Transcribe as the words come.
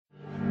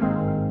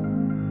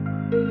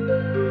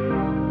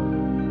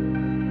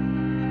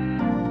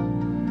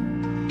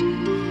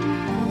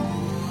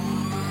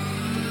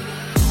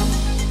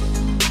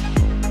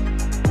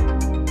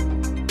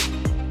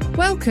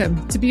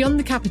Welcome to Beyond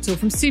the Capital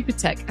from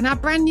Supertech and our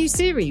brand new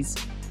series.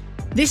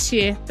 This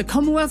year, the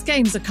Commonwealth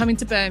Games are coming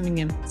to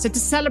Birmingham, so to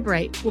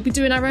celebrate, we'll be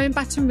doing our own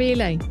baton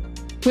relay.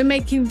 We're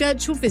making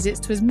virtual visits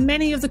to as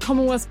many of the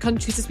Commonwealth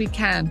countries as we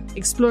can,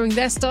 exploring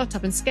their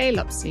startup and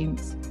scale-up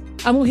scenes.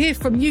 And we'll hear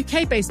from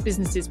UK-based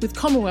businesses with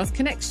Commonwealth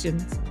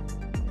connections.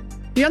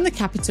 Beyond the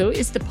Capital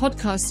is the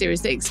podcast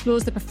series that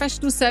explores the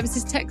professional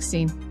services tech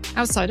scene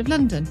outside of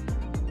London.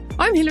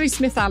 I'm Hilary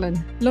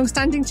Smith-Allen,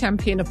 long-standing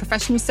champion of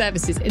professional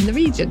services in the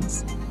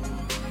regions.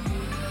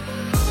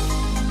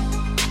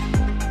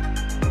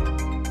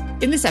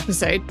 In this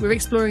episode, we're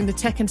exploring the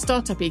tech and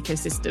startup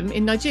ecosystem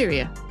in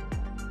Nigeria.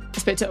 I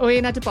spoke to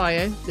Oyin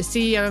Adebayo, the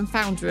CEO and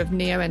founder of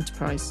Neo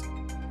Enterprise,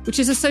 which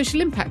is a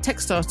social impact tech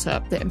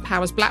startup that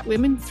empowers Black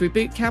women through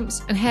boot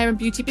camps and hair and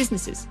beauty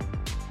businesses,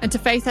 and to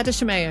Faith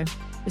Adeshomayo,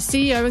 the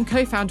CEO and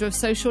co-founder of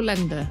Social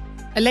Lender,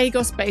 a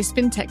Lagos-based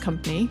fintech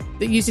company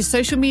that uses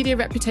social media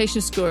reputation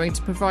scoring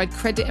to provide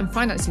credit and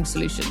financing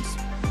solutions.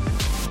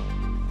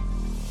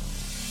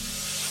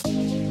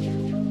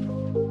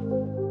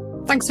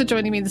 Thanks for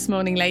joining me this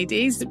morning,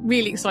 ladies.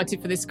 Really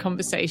excited for this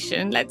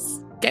conversation.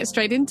 Let's get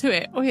straight into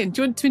it. Oyin,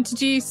 do you want to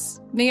introduce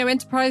Neo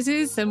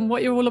Enterprises and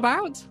what you're all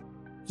about?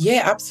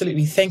 Yeah,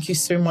 absolutely. Thank you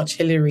so much,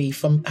 Hilary,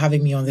 for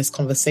having me on this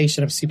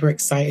conversation. I'm super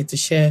excited to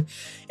share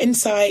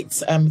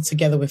insights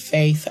together with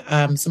Faith.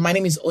 So my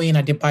name is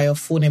Oyin Adebayo,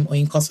 full name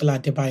Oyinkansola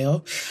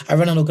Adebayo. I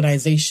run an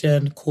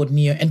organization called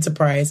Neo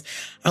Enterprise,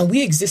 and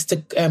we exist to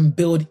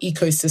build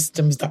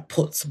ecosystems that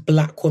puts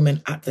Black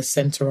women at the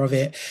center of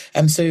it.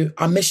 So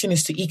our mission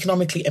is to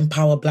economically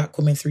empower Black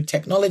women through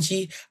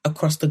technology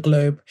across the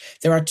globe.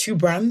 There are two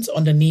brands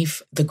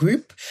underneath the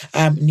group,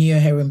 Neo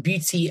Hair and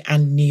Beauty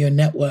and Neo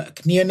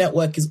Network. Neo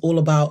Network is all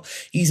about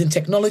using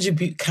technology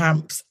boot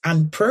camps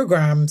and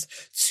programs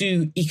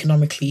to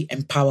economically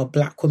empower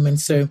Black women.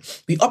 So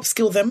we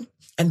upskill them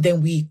and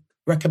then we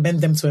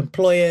recommend them to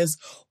employers,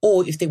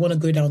 or if they want to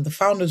go down the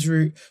founders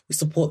route, we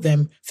support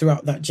them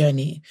throughout that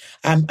journey.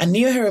 And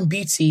Neo Hair and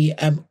Beauty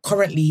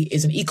currently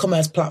is an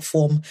e-commerce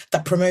platform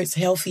that promotes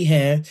healthy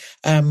hair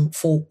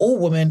for all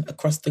women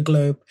across the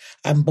globe.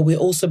 But we're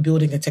also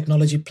building a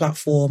technology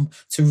platform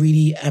to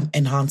really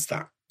enhance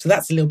that. So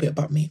that's a little bit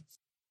about me.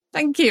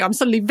 Thank you. I'm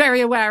suddenly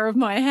very aware of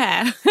my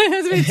hair as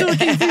we're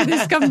talking through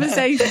this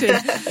conversation.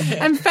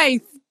 And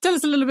Faith, tell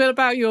us a little bit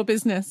about your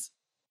business.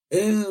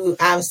 Ooh,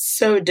 I'm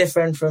so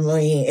different from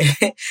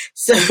Oyin.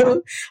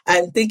 So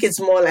I think it's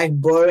more like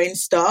boring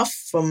stuff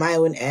from my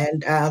own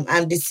end.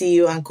 I'm the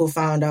CEO and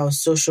co-founder of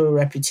Social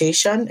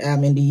Reputation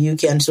in the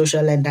UK and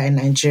Social Lender in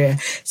Nigeria.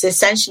 So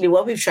essentially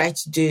what we've tried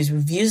to do is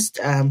we've used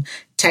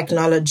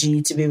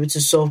technology to be able to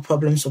solve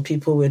problems for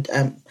people with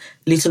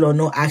little or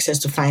no access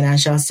to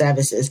financial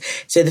services.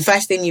 So the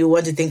first thing you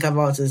want to think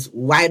about is,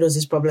 why does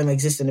this problem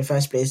exist in the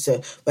first place?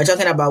 So we're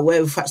talking about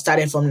where we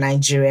started from,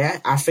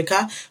 Nigeria,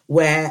 Africa,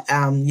 where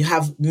you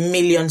have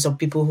millions of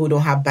people who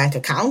don't have bank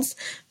accounts,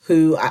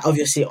 who are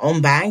obviously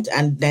unbanked,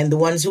 and then the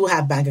ones who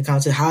have bank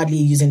accounts are hardly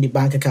using the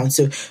bank account.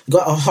 So we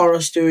got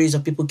horror stories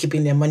of people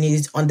keeping their money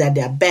under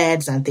their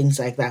beds and things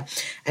like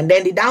that. And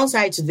then the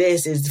downside to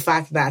this is the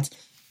fact that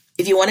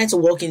if you wanted to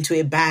walk into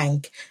a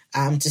bank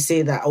to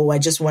say that, I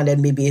just wanted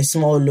maybe a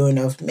small loan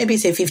of maybe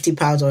say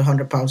 £50 or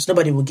 £100,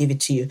 nobody will give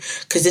it to you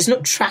because there's no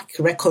track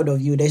record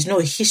of you. There's no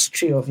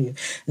history of you.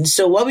 And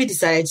so what we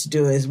decided to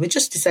do is we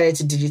just decided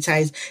to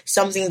digitize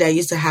something that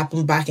used to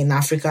happen back in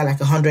Africa like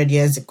 100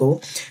 years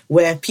ago,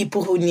 where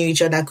people who knew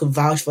each other could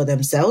vouch for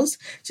themselves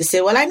to say,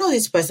 well, I know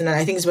this person and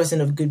I think this person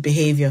of good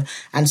behavior.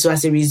 And so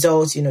as a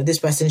result, this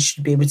person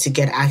should be able to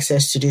get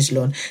access to this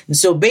loan. And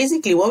so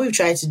basically what we've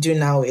tried to do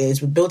now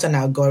is we built an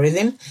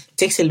algorithm,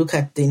 takes a look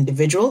at the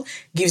individual,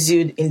 gives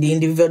you in the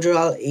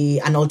individual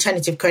an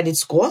alternative credit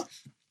score.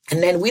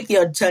 And then with the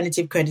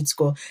alternative credit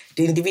score,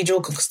 the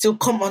individual can still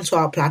come onto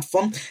our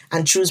platform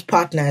and choose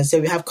partners. So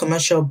we have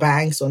commercial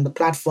banks on the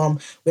platform.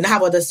 We now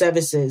have other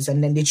services,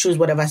 and then they choose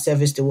whatever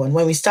service they want.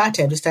 When we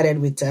started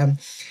with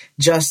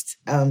just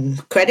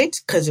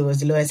credit because it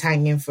was the lowest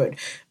hanging fruit.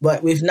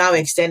 But we've now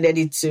extended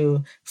it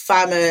to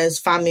farmers,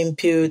 farm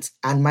inputs,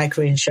 and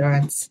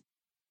microinsurance.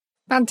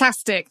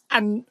 Fantastic.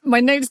 And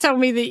my notes tell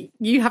me that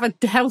you have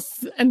a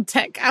health and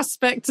tech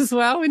aspect as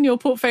well in your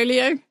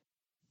portfolio.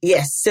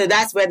 Yes, so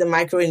that's where the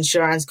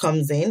microinsurance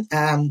comes in.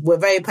 We're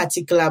very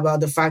particular about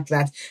the fact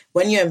that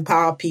when you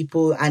empower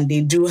people and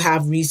they do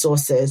have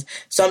resources,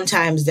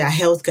 sometimes their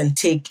health can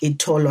take a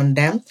toll on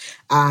them,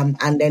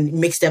 and then it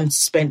makes them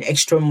spend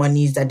extra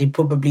monies that they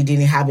probably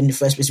didn't have in the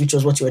first place, which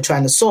was what you were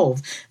trying to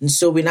solve. And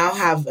so we now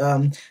have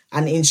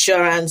an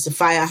insurance, a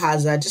fire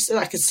hazard, just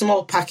like a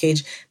small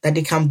package that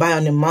they can buy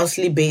on a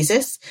monthly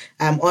basis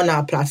on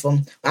our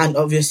platform. And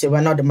obviously,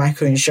 we're not the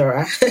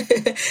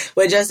microinsurer.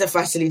 We're just a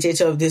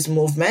facilitator of this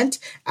movement.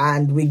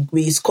 And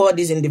we score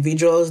these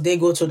individuals. They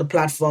go to the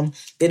platform.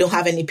 They don't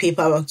have any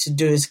paperwork to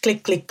do. It's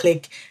click, click,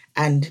 click.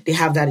 And they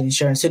have that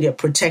insurance. So they're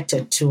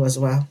protected too as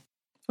well.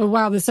 Oh,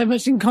 wow. There's so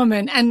much in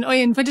common. And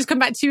Oyin, if I just come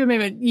back to you a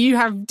moment, you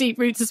have deep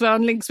roots as well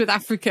and links with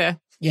Africa.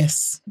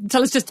 Yes.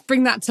 Tell us, just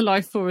bring that to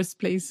life for us,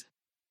 please.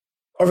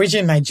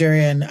 originally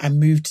Nigerian. I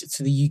moved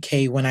to the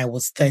UK when I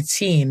was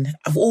 13.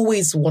 I've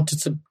always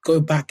wanted to go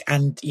back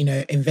and,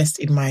 invest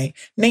in my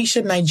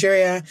nation,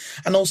 Nigeria,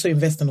 and also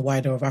invest in the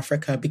wider of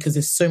Africa because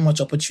there's so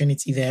much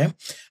opportunity there.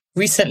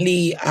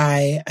 Recently,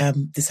 I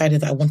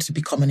decided that I wanted to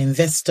become an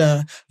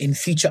investor in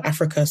Future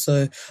Africa.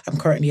 So I'm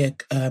currently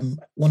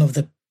one of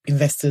the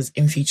investors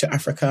in Future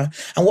Africa.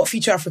 And what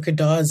Future Africa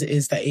does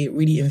is that it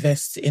really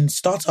invests in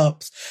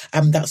startups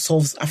that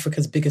solves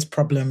Africa's biggest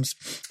problems.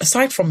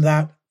 Aside from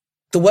that,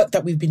 the work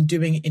that we've been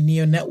doing in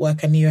Neo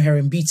Network and Neo Hair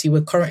and Beauty, we're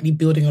currently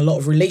building a lot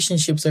of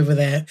relationships over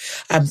there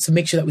to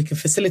make sure that we can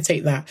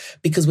facilitate that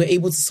because we're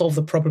able to solve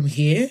the problem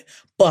here.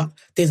 But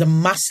there's a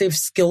massive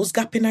skills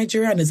gap in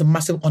Nigeria and there's a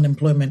massive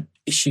unemployment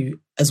issue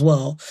as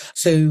well.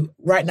 So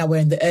right now we're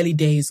in the early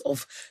days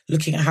of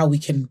looking at how we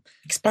can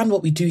expand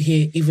what we do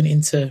here even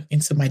into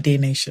my dear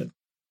nation.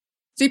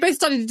 So you both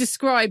started to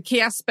describe key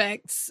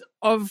aspects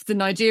of the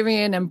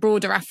Nigerian and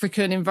broader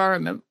African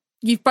environment.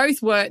 You've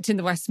both worked in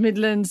the West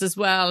Midlands as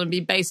well and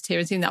been based here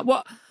and seen that.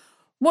 What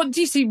do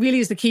you see really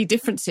as the key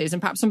differences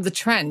and perhaps some of the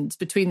trends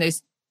between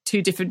those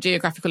two different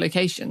geographical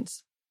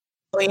locations?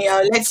 Well,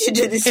 I'll let you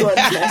do this one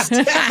first.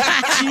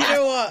 You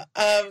know what?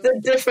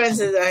 The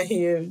differences are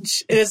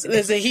huge.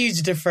 There's a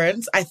huge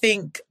difference. I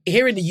think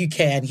here in the UK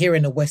and here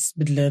in the West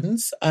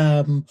Midlands,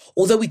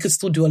 although we could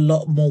still do a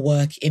lot more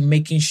work in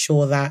making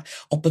sure that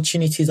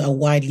opportunities are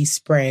widely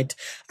spread,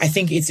 I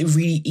think it's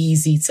really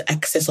easy to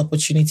access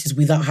opportunities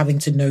without having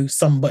to know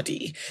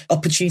somebody.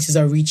 Opportunities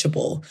are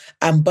reachable.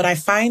 But I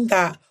find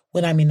that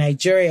when I'm in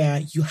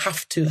Nigeria, you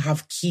have to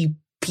have key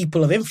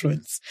people of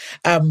influence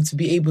to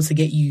be able to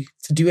get you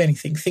to do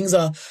anything. Things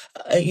are,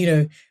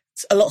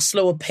 a lot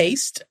slower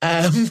paced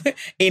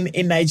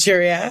in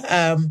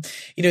Nigeria.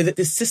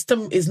 The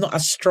system is not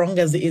as strong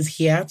as it is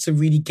here to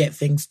really get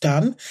things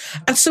done.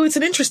 And so it's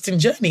an interesting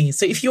journey.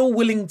 So if you're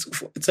willing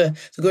to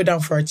go down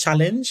for a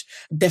challenge,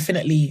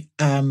 definitely,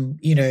 go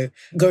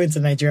into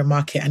the Nigerian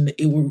market and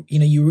it will,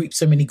 you reap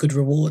so many good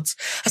rewards.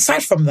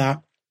 Aside from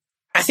that,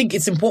 I think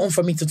it's important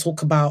for me to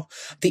talk about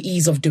the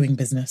ease of doing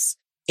business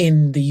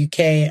in the UK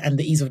and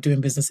the ease of doing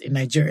business in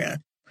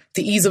Nigeria.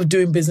 The ease of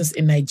doing business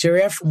in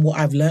Nigeria, from what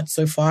I've learned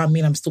so far,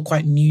 I'm still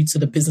quite new to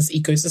the business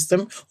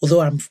ecosystem.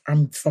 Although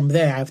I'm from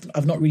there,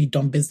 I've not really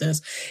done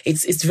business.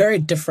 It's very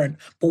different.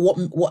 But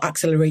what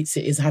accelerates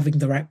it is having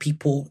the right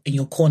people in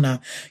your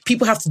corner.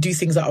 People have to do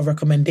things out of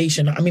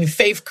recommendation.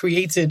 Faith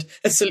created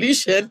a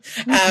solution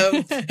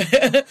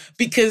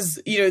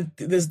because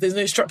there's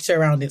no structure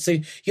around it. So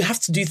you have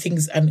to do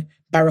things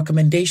by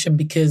recommendation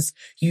because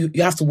you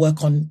have to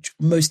work on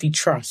mostly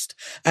trust.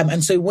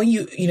 And so when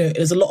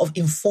there's a lot of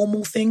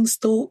informal things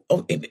still,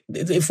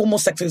 the informal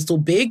sector is still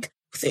big.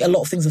 A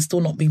lot of things are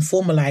still not being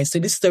formalized. So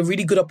this is a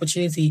really good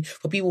opportunity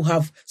for people who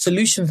have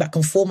solutions that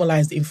can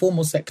formalize the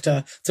informal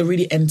sector to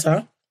really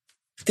enter.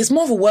 There's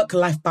more of a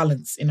work-life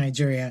balance in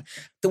Nigeria.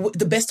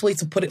 The best way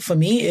to put it for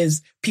me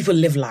is people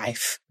live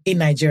life in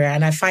Nigeria.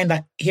 And I find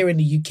that here in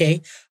the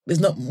UK,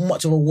 there's not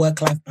much of a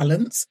work-life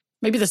balance.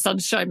 Maybe the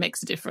sunshine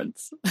makes a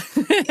difference.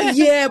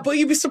 Yeah, but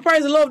you'd be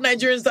surprised. A lot of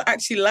Nigerians don't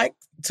actually like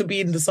to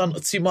be in the sun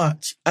too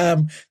much.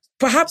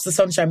 Perhaps the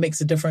sunshine makes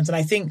a difference. And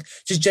I think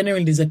just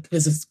generally there's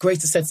a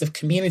greater sense of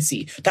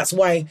community. That's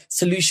why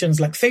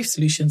solutions like Faith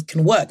Solutions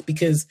can work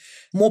because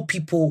more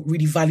people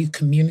really value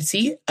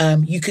community.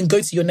 You can go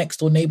to your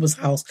next door neighbor's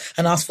house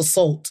and ask for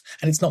salt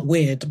and it's not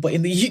weird. But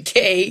in the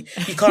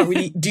UK, you can't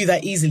really do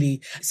that easily.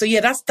 So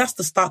yeah, that's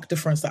the stark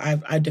difference that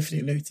I've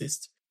definitely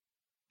noticed.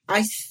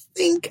 I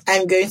think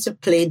I'm going to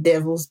play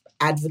devil's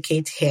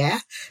advocate here.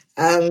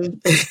 So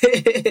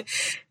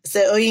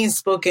Oyin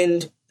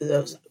spoken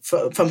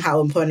from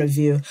her point of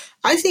view.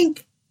 I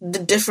think the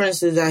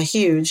differences are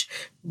huge,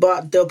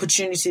 but the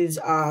opportunities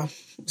are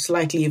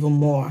slightly even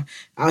more.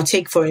 I'll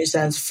take, for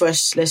instance,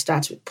 first, let's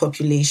start with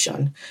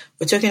population.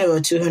 We're talking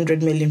about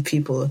 200 million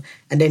people,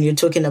 and then you're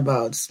talking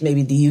about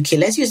maybe the UK.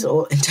 Let's use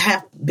the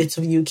entire bit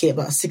of UK,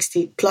 about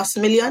 60 plus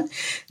million.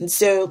 And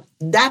so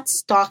that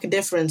stark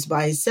difference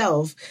by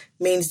itself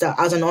means that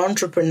as an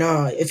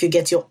entrepreneur, if you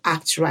get your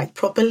act right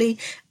properly,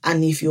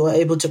 and if you are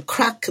able to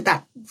crack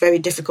that very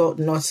difficult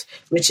nut,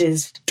 which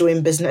is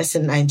doing business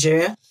in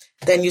Nigeria,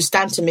 then you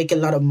stand to make a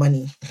lot of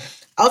money.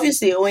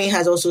 Obviously, Oyin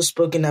has also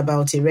spoken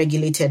about a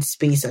regulated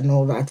space and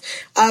all that.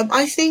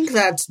 I think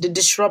that the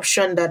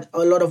disruption that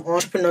a lot of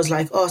entrepreneurs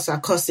like us are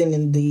causing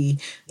in the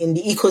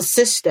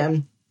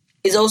ecosystem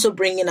is also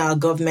bringing our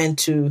government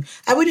to,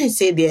 I wouldn't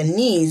say their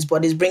knees,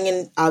 but is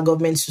bringing our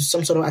government to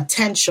some sort of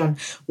attention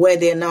where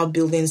they're now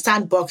building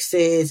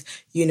sandboxes,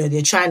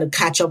 they're trying to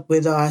catch up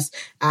with us.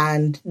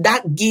 And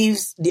that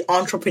gives the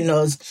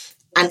entrepreneurs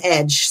an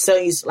edge. So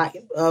it's like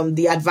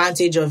the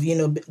advantage of,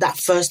 that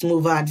first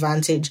mover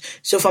advantage.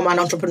 So from an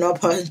entrepreneur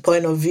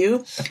point of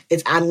view,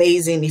 it's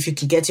amazing if you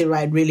can get it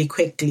right really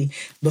quickly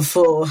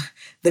before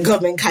the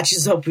government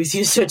catches up with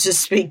you, so to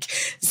speak.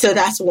 So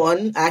that's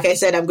one. Like I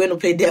said, I'm going to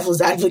play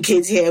devil's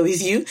advocate here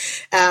with you.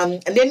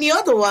 And then the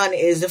other one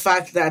is the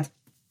fact that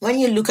when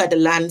you look at the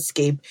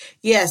landscape,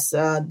 yes,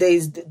 I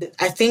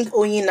think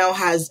Oyin now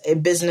has a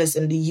business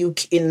in the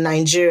UK, in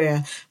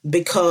Nigeria,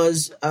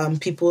 because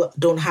people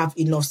don't have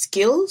enough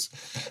skills.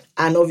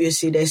 And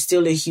obviously, there's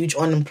still a huge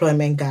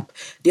unemployment gap.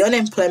 The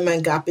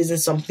unemployment gap isn't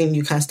something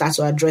you can start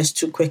to address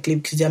too quickly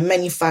because there are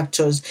many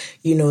factors,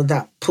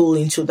 that pull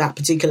into that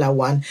particular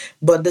one.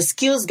 But the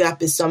skills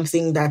gap is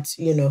something that,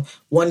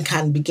 one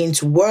can begin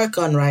to work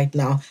on right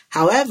now.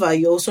 However,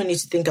 you also need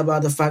to think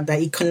about the fact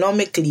that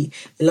economically,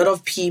 a lot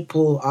of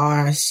people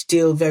are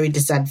still very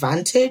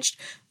disadvantaged.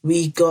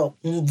 We got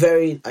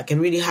a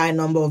really high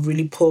number of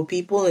really poor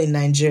people in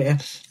Nigeria.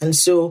 And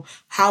so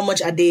how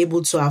much are they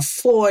able to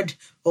afford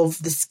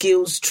of the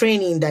skills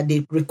training that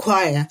they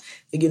require?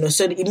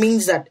 So it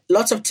means that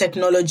lots of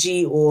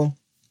technology or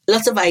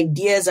lots of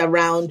ideas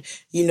around,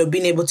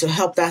 being able to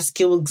help that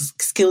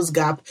skills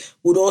gap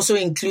would also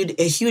include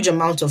a huge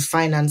amount of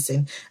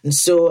financing. And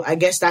so I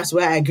guess that's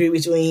where I agree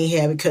with Oyin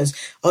here, because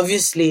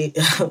obviously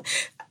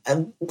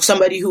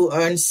somebody who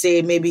earns,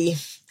 say, maybe...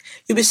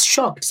 You'll be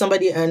shocked.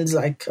 Somebody earns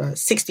like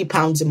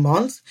 £60 a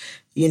month,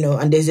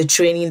 and there's a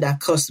training that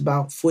costs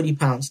about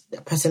 £40.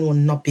 That person will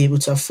not be able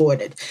to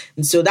afford it.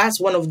 And so that's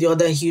one of the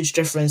other huge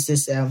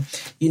differences,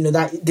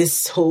 that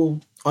this whole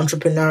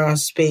entrepreneurial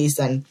space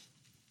and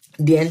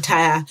the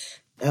entire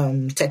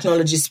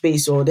technology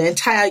space, or the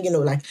entire,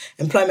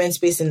 employment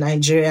space in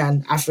Nigeria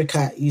and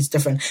Africa is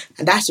different.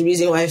 And that's the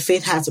reason why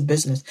Faith has a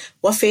business.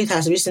 What Faith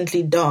has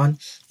recently done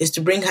is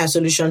to bring her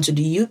solution to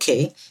the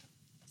UK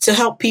to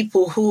help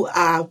people who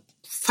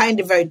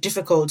find it very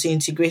difficult to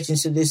integrate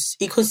into this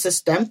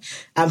ecosystem,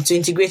 to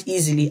integrate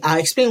easily. I'll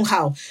explain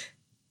how.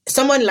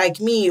 Someone like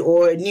me,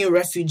 or a new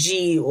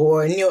refugee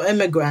or a new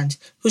immigrant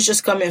who's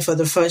just come in for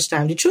the first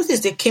time, the truth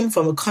is they came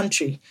from a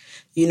country,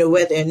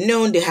 where they're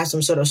known, they have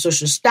some sort of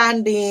social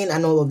standing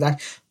and all of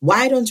that.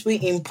 Why don't we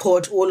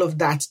import all of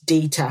that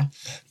data,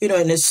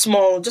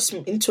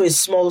 into a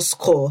small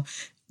score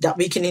that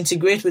we can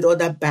integrate with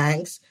other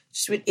banks,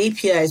 just with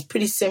APIs,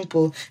 pretty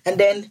simple. And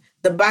then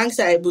the banks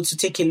are able to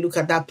take a look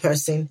at that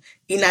person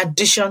in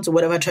addition to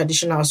whatever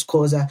traditional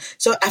scores are.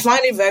 So I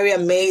find it very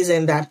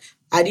amazing that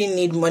I didn't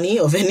need money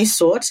of any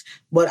sort,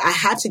 but I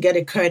had to get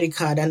a credit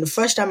card. And the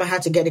first time I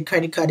had to get a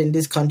credit card in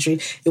this country,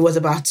 it was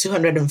about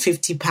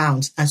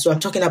 £250. And so I'm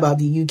talking about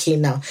the UK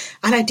now.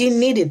 And I didn't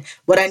need it,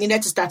 but I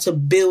needed to start to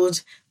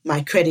build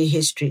my credit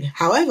history.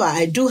 However,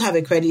 I do have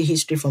a credit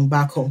history from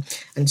back home.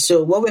 And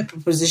so what we're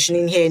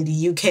propositioning here in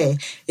the UK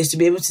is to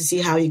be able to see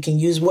how you can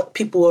use what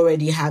people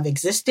already have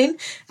existing,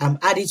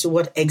 add it to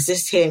what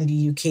exists here in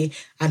the UK,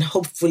 and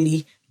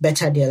hopefully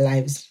better their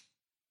lives.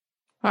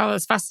 Wow,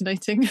 that's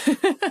fascinating.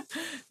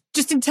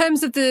 Just in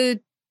terms of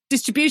the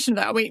distribution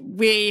of that,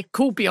 we're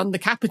called Beyond the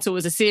Capital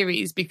as a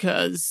series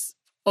because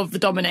of the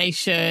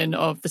domination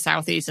of the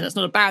Southeast. And it's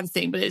not a bad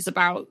thing, but it's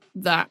about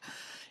that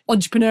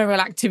entrepreneurial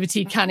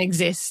activity can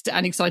exist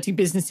and exciting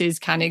businesses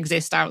can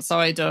exist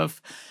outside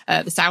of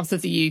the south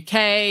of the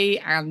UK,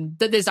 and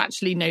that there's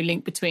actually no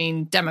link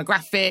between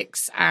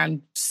demographics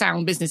and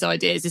sound business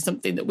ideas is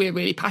something that we're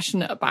really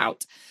passionate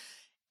about.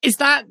 Is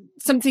that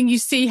something you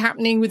see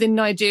happening within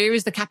Nigeria?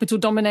 Is the capital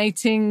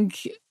dominating?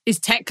 Is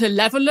tech the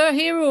leveler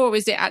here, or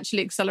is it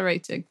actually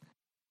accelerating?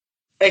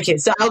 Okay,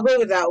 so I'll go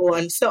with that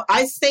one. So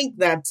I think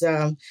that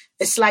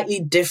it's slightly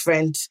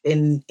different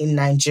in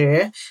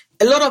Nigeria.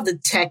 A lot of the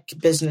tech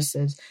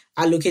businesses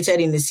are located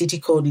in a city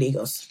called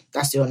Lagos.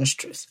 That's the honest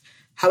truth.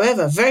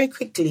 However, very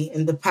quickly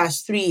in the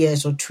past 3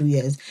 years or 2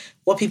 years,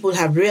 what people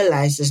have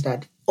realized is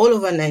that all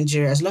over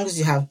Nigeria, as long as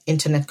you have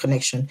internet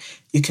connection,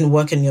 you can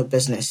work in your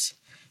business.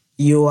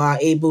 You are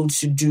able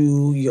to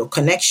do your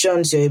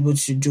connections, you're able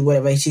to do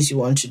whatever it is you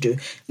want to do.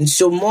 And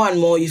so more and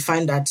more you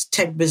find that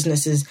tech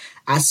businesses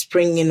are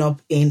springing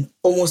up in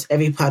almost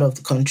every part of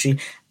the country,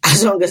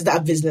 as long as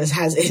that business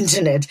has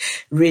internet,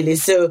 really.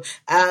 So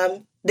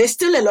there's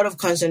still a lot of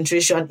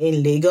concentration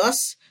in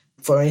Lagos,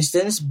 for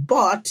instance,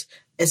 but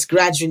it's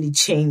gradually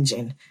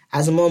changing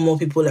as more and more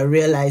people are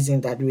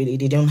realizing that really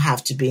they don't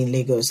have to be in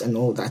Lagos and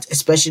all that,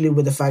 especially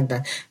with the fact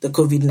that the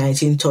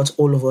COVID-19 taught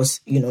all of us,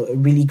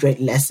 really great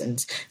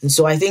lessons. And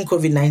so I think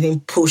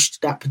COVID-19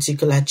 pushed that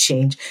particular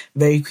change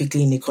very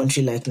quickly in a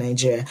country like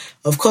Nigeria.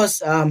 Of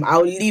course,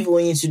 I'll leave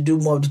Oyin to do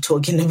more of the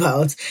talking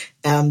about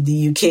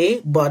the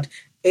UK, but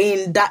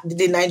in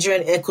the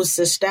Nigerian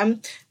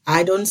ecosystem,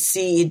 I don't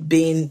see it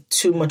being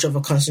too much of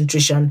a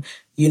concentration,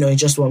 in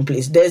just one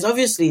place. There's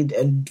obviously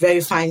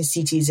very fine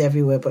cities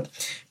everywhere, but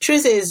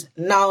truth is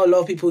now a lot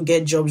of people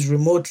get jobs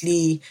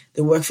remotely.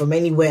 They work from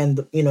anywhere in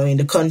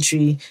the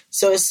country.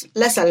 So it's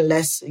less and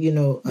less,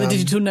 the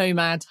digital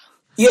nomad.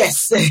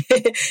 Yes,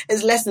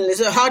 it's less and less.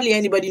 So hardly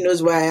anybody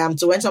knows where I am.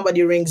 So when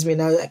somebody rings me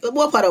now, like,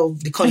 what part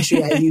of the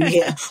country are you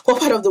here? What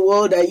part of the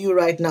world are you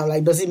right now?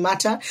 Like, does it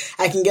matter?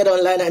 I can get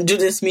online and do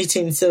this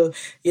meeting. So,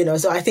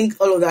 so I think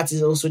all of that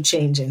is also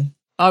changing.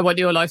 I want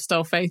your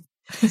lifestyle, Faith.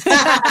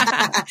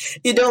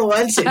 You don't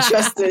want it,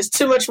 trust me. It's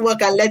too much work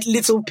and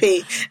little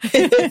pay.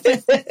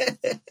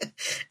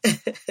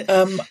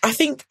 I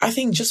think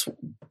just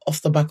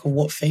off the back of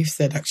what Faith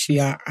said, actually,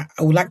 I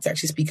would like to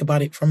actually speak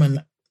about it from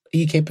an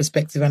UK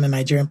perspective and a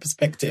Nigerian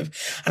perspective.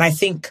 And I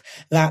think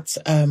that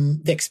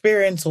the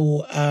experience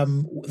or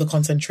the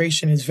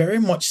concentration is very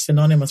much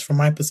synonymous from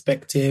my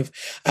perspective.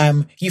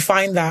 You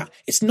find that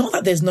it's not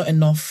that there's not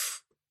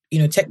enough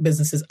tech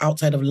businesses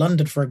outside of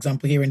London, for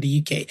example, here in the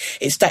UK.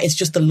 It's that it's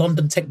just the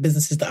London tech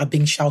businesses that are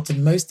being shouted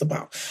most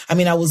about. I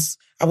mean, I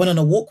went on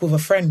a walk with a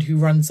friend who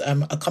runs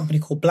a company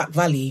called Black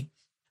Valley.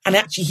 And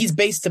actually, he's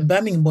based in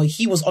Birmingham, but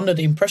he was under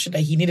the impression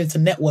that he needed to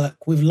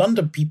network with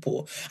London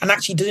people and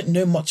actually didn't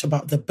know much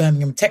about the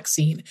Birmingham tech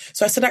scene.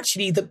 So I said,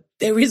 actually,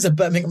 there is a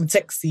Birmingham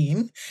tech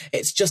scene.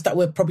 It's just that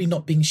we're probably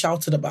not being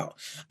shouted about.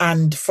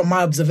 And from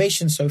my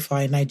observation so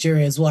far in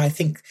Nigeria as well, I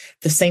think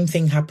the same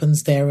thing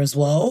happens there as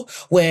well,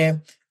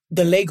 where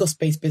the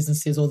Lagos-based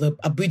businesses or the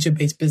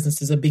Abuja-based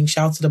businesses are being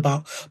shouted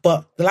about.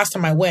 But the last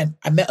time I went,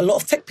 I met a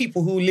lot of tech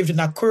people who lived in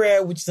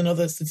Akure, which is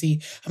another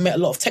city. I met a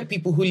lot of tech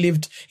people who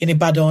lived in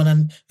Ibadan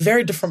and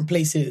very different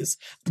places.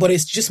 But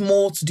it's just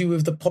more to do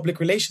with the public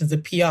relations, the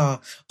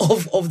PR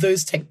of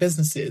those tech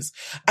businesses.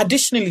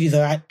 Additionally,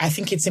 though, I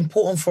think it's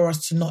important for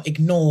us to not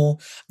ignore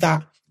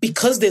that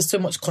because there's so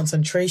much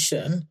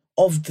concentration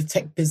of the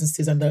tech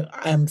businesses and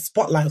the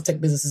spotlight of tech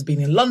businesses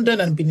being in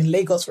London and being in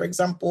Lagos, for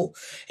example,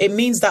 it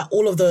means that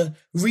all of the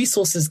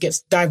resources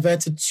gets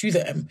diverted to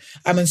them.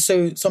 And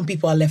so some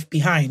people are left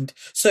behind.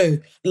 So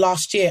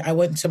last year, I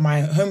went to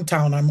my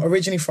hometown. I'm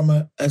originally from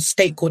a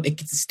state called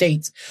Ekiti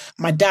State.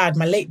 My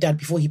late dad,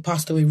 before he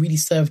passed away, really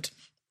served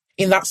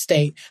in that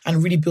state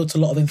and really built a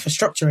lot of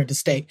infrastructure in the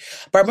state.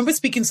 But I remember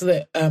speaking to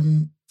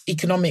the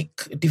Economic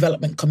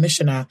Development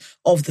Commissioner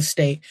of the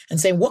state and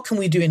saying, what can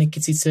we do in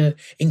Ekiti to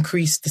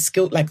increase the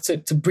skill,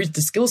 to bridge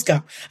the skills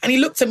gap? And he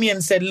looked at me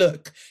and said,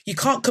 look, you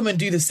can't come and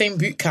do the same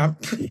boot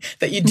camp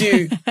that you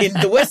do in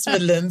the West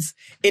Midlands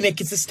in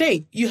Ekiti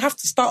State. You have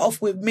to start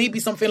off with maybe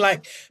something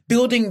like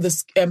building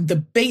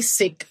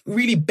the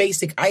really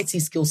basic IT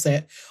skill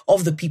set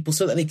of the people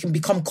so that they can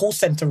become call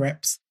center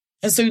reps.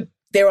 And so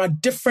there are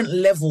different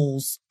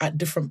levels at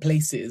different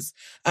places,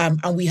 and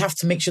we have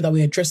to make sure that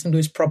we're addressing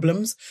those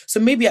problems.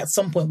 So maybe at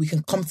some point we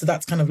can come to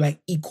that kind of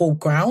like equal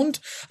ground.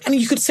 And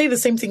you could say the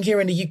same thing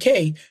here in the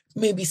UK.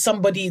 Maybe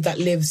somebody that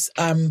lives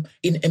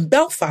in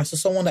Belfast or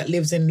someone that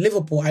lives in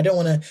Liverpool, I don't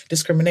want to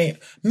discriminate,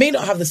 may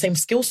not have the same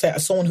skill set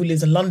as someone who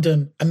lives in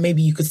London, and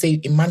maybe you could say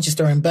in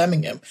Manchester and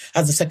Birmingham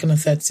as the second and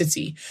third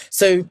city.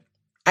 So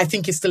I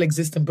think it still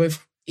exists in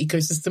both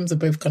ecosystems of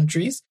both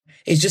countries.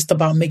 It's just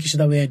about making sure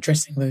that we're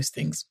addressing those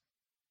things.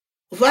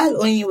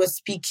 While Oyin was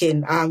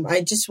speaking,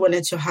 I just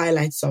wanted to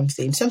highlight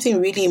something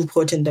really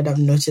important that I've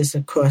noticed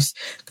across,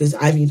 because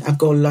I've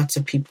got lots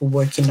of people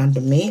working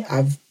under me.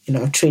 I've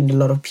trained a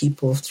lot of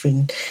people, I've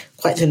trained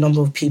quite a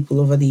number of people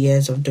over the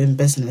years of doing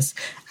business.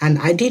 And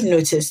I did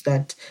notice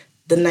that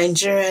the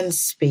Nigerian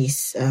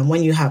space,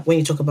 when you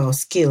talk about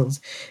skills,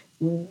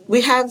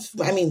 there's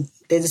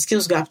a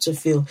skills gap to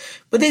fill.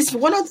 But there's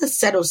one other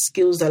set of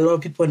skills that a lot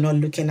of people are not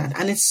looking at,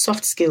 and it's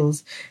soft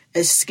skills.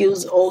 It's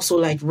skills also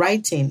like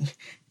writing.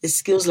 It's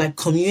skills like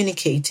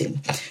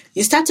communicating.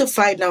 You start to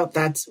find out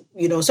that,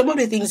 some of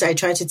the things I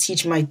try to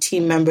teach my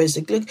team members,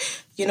 like, look,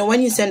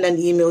 when you send an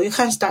email, you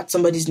can't start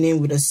somebody's name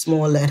with a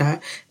small letter.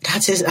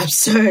 That is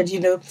absurd,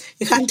 You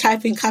can't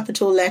type in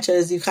capital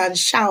letters. You can't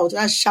shout.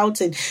 That's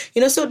shouting.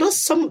 So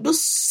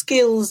those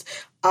skills,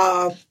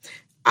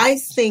 I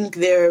think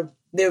they're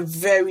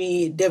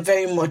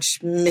very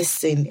much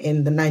missing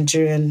in the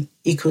Nigerian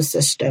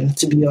ecosystem,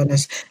 to be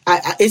honest.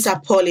 It's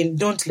appalling.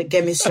 Don't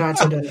get me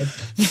started on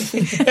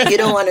it. You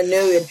don't want to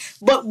know it.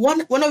 But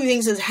one of the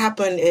things that's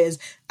happened is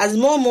as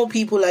more and more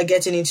people are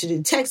getting into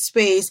the tech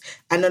space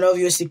and then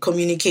obviously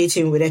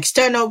communicating with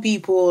external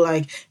people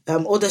like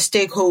other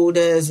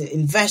stakeholders,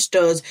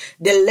 investors,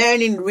 they're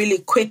learning really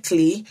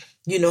quickly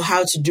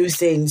how to do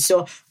things.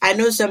 So I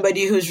know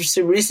somebody who's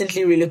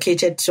recently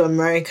relocated to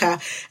America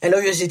and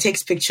obviously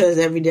takes pictures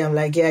every day. I'm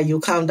like, yeah,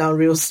 you'll calm down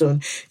real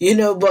soon,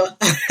 but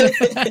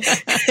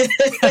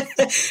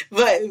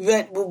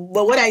but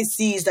what I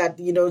see is that,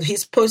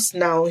 his post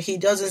now, he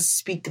doesn't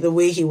speak the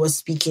way he was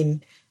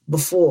speaking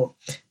before.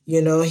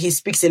 He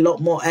speaks a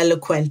lot more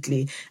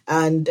eloquently.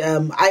 And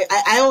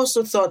I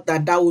also thought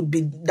that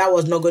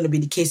was not going to be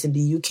the case in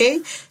the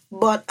UK.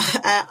 But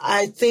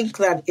I think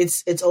that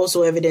it's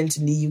also evident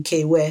in the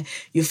UK, where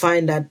you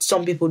find that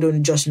some people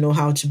don't just know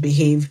how to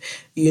behave,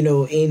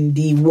 in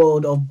the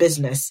world of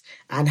business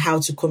and how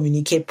to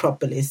communicate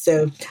properly.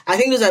 So I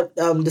think those are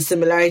the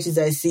similarities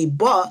I see,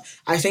 but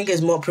I think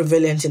it's more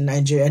prevalent in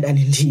Nigeria than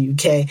in the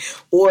UK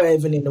or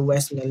even in the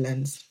West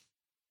Midlands.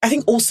 I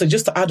think also,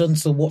 just to add on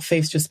to what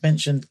Faith just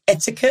mentioned,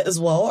 etiquette as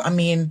well.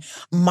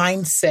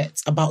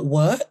 Mindset about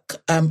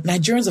work.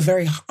 Nigerians are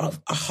very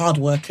hard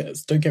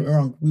workers. Don't get me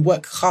wrong. We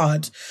work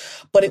hard.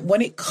 But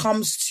when it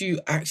comes to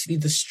actually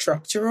the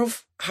structure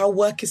of how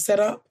work is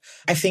set up,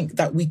 I think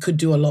that we could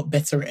do a lot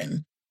better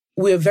in.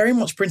 We're very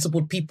much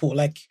principled people.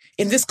 Like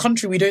in this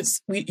country,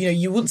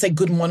 you wouldn't say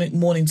good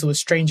morning to a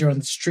stranger on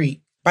the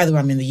street. By the way,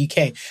 I'm in the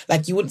UK.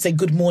 Like, you wouldn't say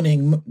good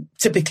morning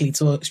typically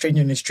to a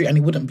stranger in the street, and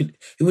it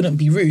wouldn't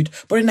be rude.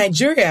 But in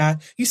Nigeria,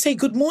 you say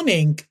good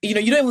morning. You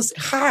know, you don't even say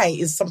hi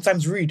is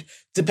sometimes rude,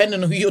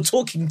 depending on who you're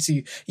talking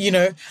to, you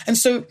know? And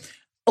so,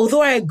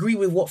 although I agree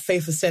with what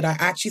Faith has said, I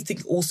actually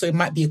think also it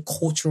might be a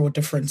cultural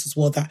difference as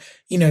well that,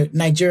 you know,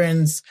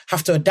 Nigerians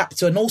have to adapt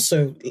to. And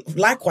also,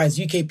 likewise,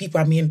 UK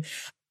people, I mean,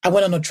 I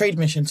went on a trade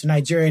mission to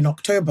Nigeria in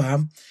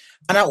October.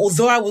 And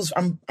although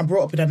I'm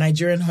brought up in a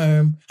Nigerian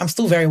home, I'm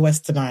still very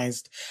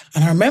westernized.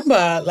 And I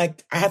remember,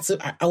 like,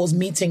 I was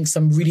meeting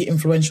some really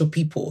influential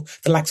people,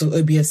 the likes of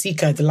Obi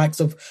Asika, the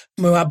likes of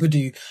Mo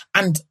Abudu.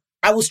 And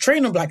I was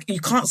trained on, like, you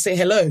can't say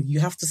hello. You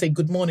have to say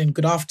good morning,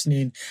 good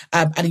afternoon.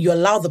 And you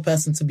allow the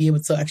person to be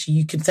able to actually,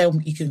 you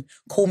can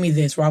call me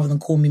this rather than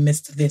call me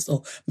Mr. this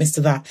or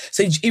Mr. that.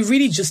 So it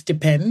really just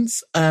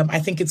depends. I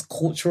think it's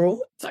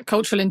cultural. It's like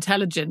cultural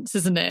intelligence,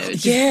 isn't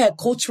it? Yeah,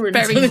 cultural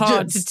intelligence. Very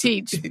hard to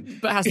teach,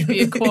 but has to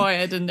be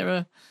acquired. And there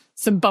are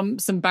some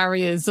bumps and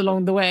barriers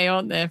along the way,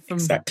 aren't there?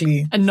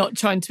 Exactly. And not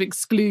trying to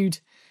exclude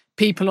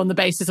people on the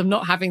basis of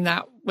not having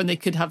that when they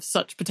could have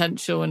such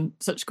potential and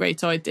such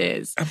great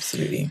ideas.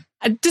 Absolutely.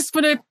 I just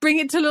want to bring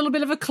it to a little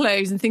bit of a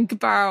close and think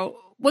about,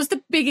 what's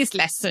the biggest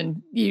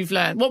lesson you've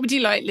learned? What would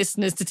you like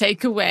listeners to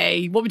take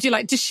away? What would you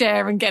like to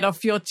share and get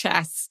off your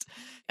chest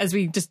as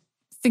we just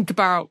think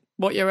about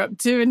what you're up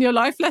to and your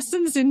life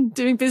lessons in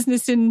doing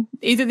business in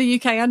either the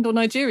UK and or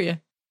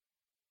Nigeria?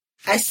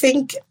 I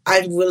think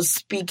I will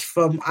speak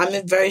from, I'm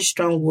a very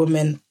strong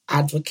woman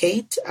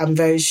advocate. I'm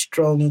very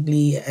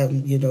strongly,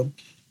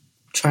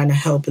 trying to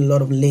help a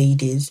lot of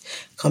ladies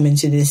come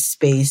into this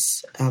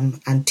space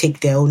and take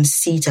their own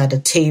seat at the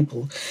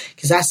table,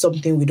 because that's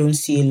something we don't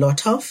see a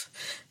lot of.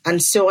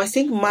 And so I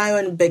think my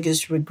own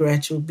biggest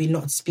regret will be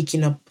not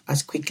speaking up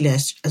as quickly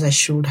as I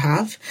should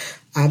have.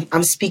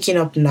 I'm speaking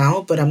up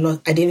now, but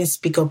I didn't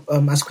speak up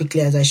as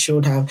quickly as I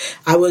should have.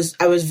 I was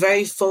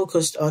very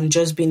focused on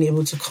just being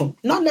able to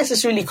not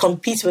necessarily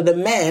compete with the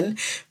men,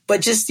 but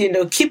just,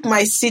 keep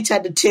my seat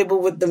at the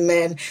table with the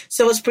men.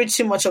 So it was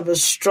pretty much of a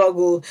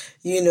struggle,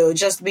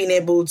 just being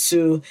able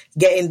to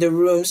get in the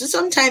room. So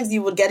sometimes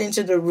you would get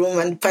into the room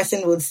and the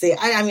person would say,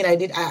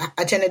 I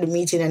attended a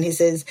meeting and he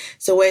says,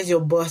 so where's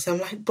your boss? I'm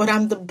like, but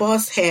I'm the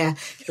boss here.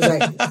 He's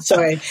like,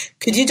 sorry,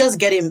 could you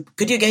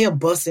get your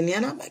boss in here?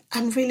 And I'm like,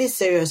 I'm really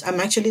serious. I'm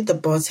actually the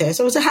boss here.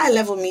 So it was a high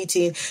level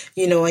meeting,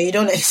 and you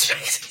don't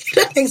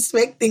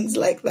expect things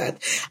like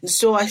that.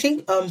 So I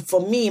think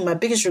for me, my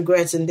biggest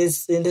regrets in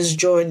this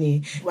journey,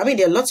 I mean,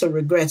 there are lots of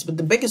regrets, but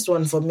the biggest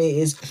one for me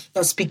is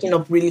not speaking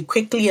up really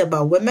quickly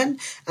about women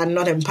and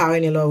not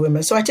empowering a lot of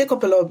women. So I take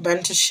up a lot of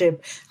mentorship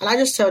and I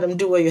just tell them,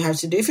 do what you have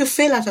to do. If you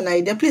fail at an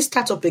idea, please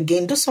start up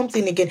again, do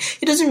something again.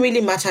 It doesn't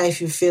really matter if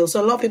you fail.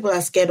 So a lot of people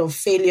are scared of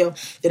failure.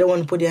 They don't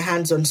want to put their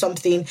hands on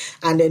something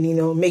and then,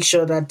 make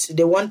sure that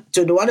they want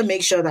to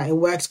make sure that it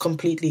works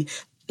completely.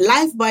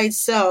 Life by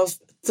itself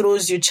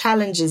throws you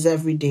challenges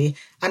every day.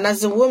 And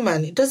as a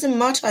woman, it doesn't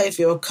matter if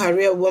you're a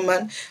career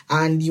woman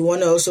and you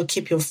want to also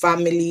keep your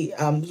family.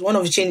 One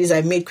of the changes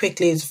I made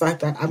quickly is the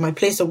fact that at my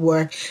place of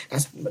work,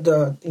 as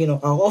our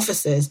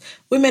offices,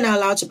 women are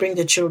allowed to bring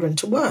their children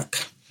to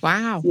work.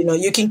 Wow.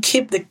 You can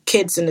keep the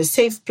kids in a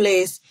safe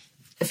place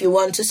if you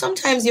want to.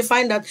 Sometimes you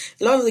find that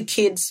a lot of the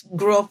kids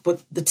grow up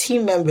with the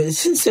team members,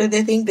 so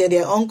they think they're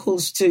their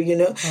uncles too,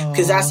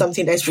 because that's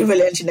something that's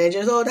prevalent in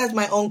Nigeria. Oh, that's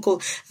my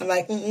uncle. I'm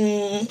like,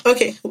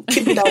 okay,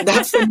 keep it at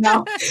that for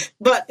now.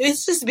 But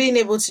it's just being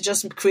able to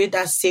just create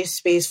that safe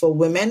space for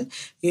women,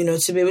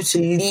 to be able to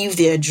live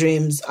their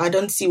dreams. I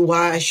don't see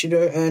why I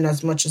shouldn't earn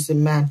as much as a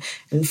man.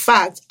 In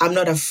fact, I'm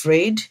not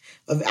afraid.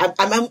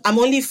 I'm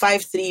only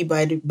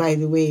 5'3" by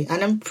the way,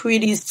 and I'm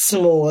pretty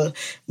small.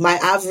 My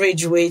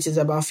average weight is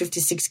about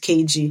 56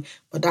 kg,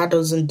 but that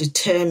doesn't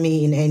deter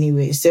me in any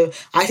way. So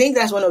I think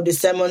that's one of the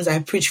sermons I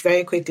preach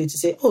very quickly to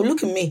say, oh,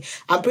 look at me.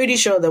 I'm pretty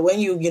sure that when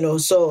you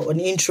saw an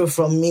intro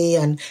from me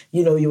and,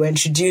 you were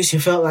introduced, you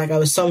felt like I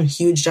was some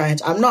huge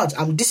giant. I'm not.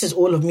 This is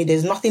all of me.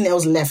 There's nothing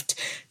else left,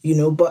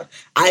 but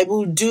I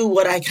will do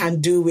what I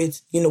can do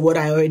with, what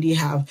I already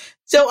have.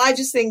 So I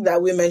just think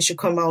that women should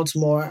come out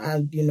more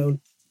and,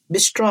 be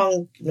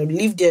strong,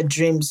 live their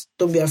dreams.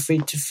 Don't be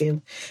afraid to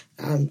fail.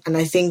 And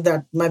I think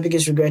that my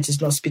biggest regret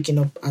is not speaking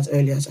up as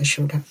early as I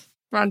should have.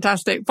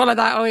 Fantastic. Follow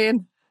that,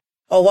 Oyin.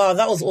 Oh, wow.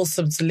 That was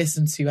awesome to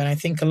listen to. And I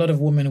think a lot of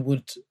women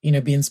would,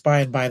 be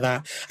inspired by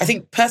that. I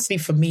think personally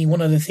for me,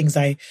 one of the things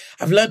I've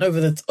learned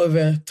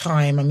over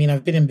time, I mean,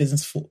 I've been in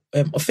business for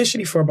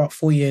officially for about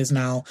 4 years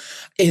now,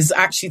 is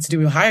actually to do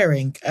with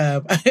hiring.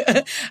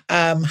 The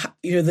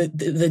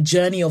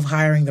journey of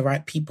hiring the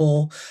right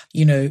people,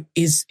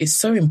 is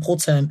so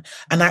important,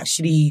 and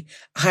actually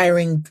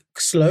hiring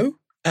slow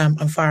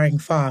and firing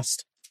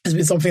fast has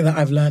been something that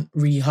I've learned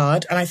really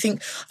hard. And I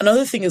think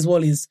another thing as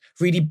well is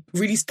really,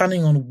 really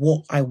standing on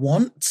what I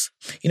want.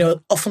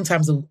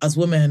 Oftentimes as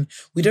women,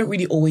 we don't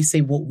really always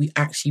say what we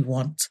actually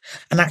want,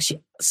 and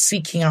actually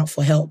seeking out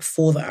for help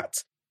for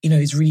that,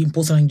 is really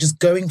important, and just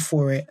going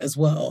for it as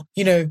well.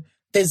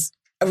 There's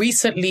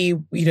recently,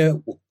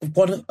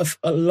 won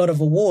a lot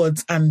of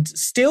awards, and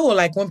still,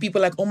 like, when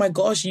people are like, oh my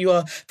gosh, you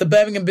are the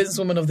Birmingham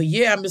Businesswoman of the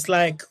Year, I'm just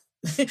like,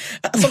 I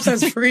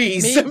sometimes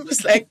freeze. I'm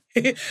just like,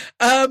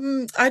 I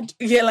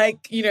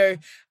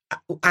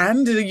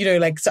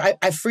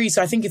freeze.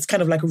 So I think it's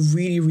kind of like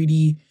really,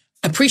 really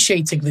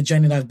appreciating the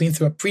journey that I've been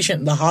through,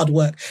 appreciating the hard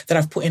work that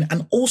I've put in,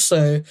 and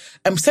also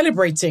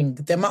celebrating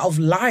the amount of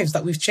lives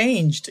that we've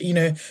changed.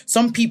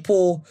 Some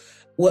people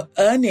were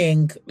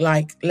earning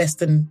like less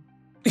than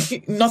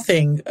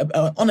nothing,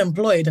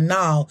 unemployed, and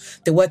now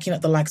they're working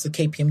at the likes of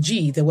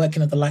KPMG, they're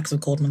working at the likes of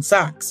Goldman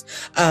Sachs,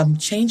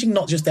 changing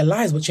not just their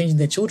lives, but changing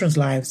their children's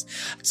lives.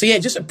 So yeah,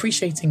 just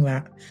appreciating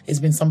that has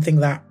been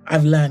something that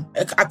I've learned.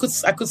 I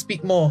could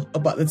speak more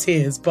about the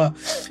tears, but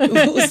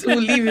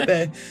we'll leave it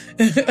there.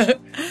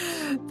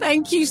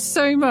 Thank you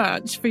so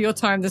much for your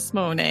time this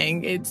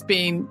morning. It's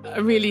been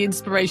a really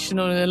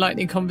inspirational and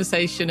enlightening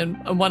conversation,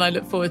 and one I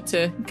look forward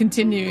to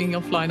continuing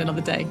offline another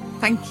day.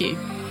 Thank you.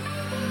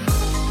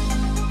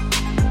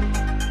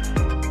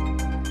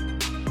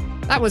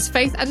 That was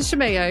Faith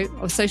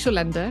Adeshomeyo of Social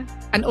Lender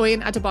and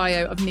Oyin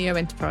Adebayo of Neo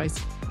Enterprise.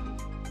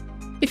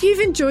 If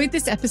you've enjoyed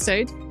this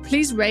episode,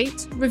 please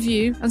rate,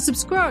 review and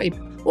subscribe,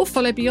 or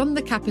follow Beyond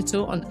the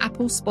Capital on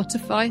Apple,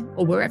 Spotify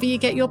or wherever you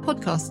get your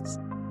podcasts.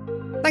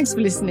 Thanks for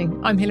listening.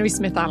 I'm Hilary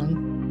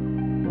Smith-Allen.